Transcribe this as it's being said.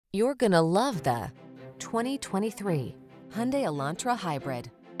You're gonna love the 2023 Hyundai Elantra Hybrid.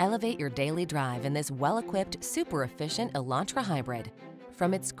 Elevate your daily drive in this well-equipped, super-efficient Elantra Hybrid.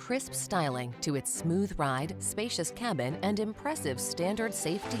 From its crisp styling to its smooth ride, spacious cabin, and impressive standard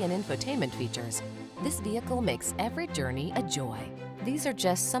safety and infotainment features, this vehicle makes every journey a joy. These are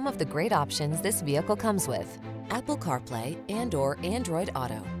just some of the great options this vehicle comes with: Apple CarPlay and/or Android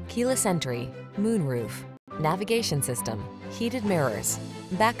Auto, keyless entry, moonroof, navigation system, heated mirrors,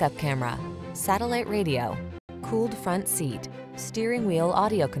 backup camera, satellite radio, cooled front seat, steering wheel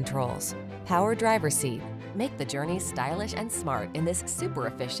audio controls, power driver seat. Make the journey stylish and smart in this super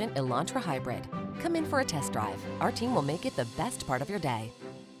efficient Elantra Hybrid. Come in for a test drive. Our team will make it the best part of your day.